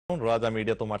రాజా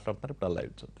మీడియాతో మాట్లాడుతున్నారు. ఇప్పుడు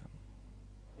లైవ్ చూద్దాం.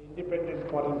 Independent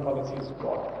foreign policy is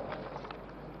gone.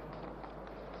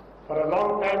 For a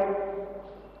long time,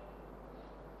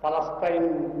 Palestine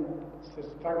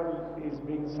struggle is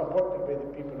being supported by the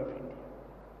people of India.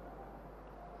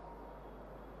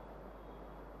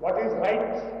 What is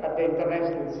right at the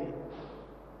international scene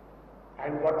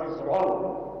and what is wrong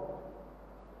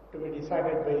to be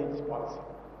decided by its policy.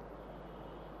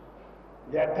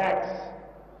 The attacks,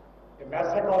 the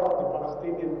massacre of the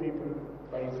Palestinian people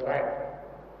by Israel.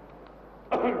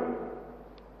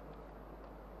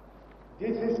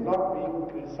 This is not being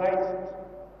criticized,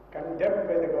 condemned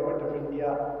by the government of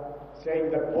India, saying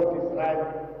that both Israel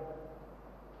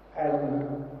and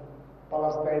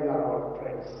Palestine are our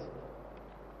friends.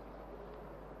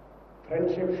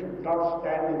 Friendship should not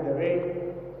stand in the way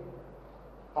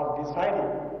of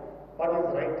deciding what is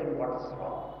right and what is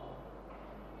wrong.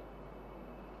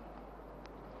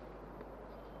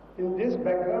 In this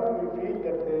background, we feel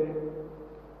that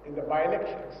in the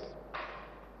by-elections,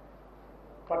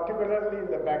 particularly in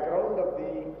the background of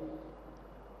the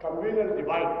communal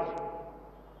divide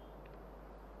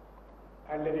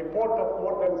and the report of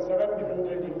more than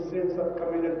 700 incidents of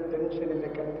communal tension in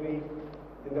the country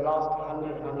in the last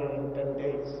 110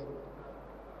 days,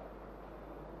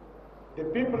 the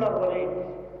people are worried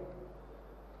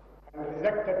and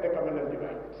rejected the communal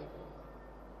divide.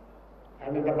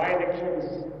 And in the by-elections,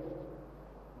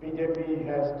 BJP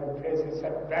has to face a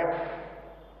setback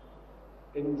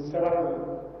in several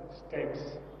states.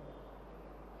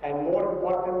 And more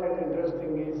important and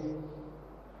interesting is,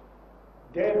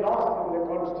 they lost in the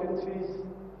constituencies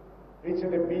which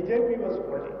the BJP was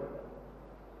holding.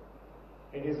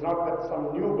 It is not that some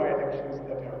new by-elections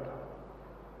that have come.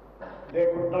 They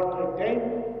could not retain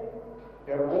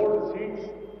their old seats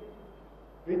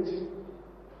which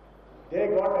they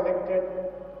got elected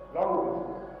long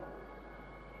before.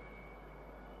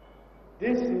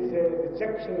 This is a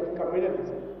rejection of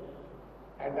communalism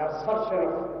and assertion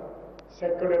of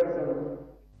secularism.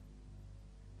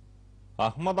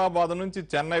 Ahmedabad నుంచి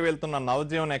చెన్నై వెళ్తున్న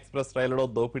Navjivan express రైలులో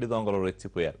దోపిడీ దొంగలు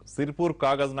రెచ్చిపోయారు. సిర్పూర్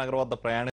కాగజ్ నగర్ వద్ద ప్రయాణిస్తున్న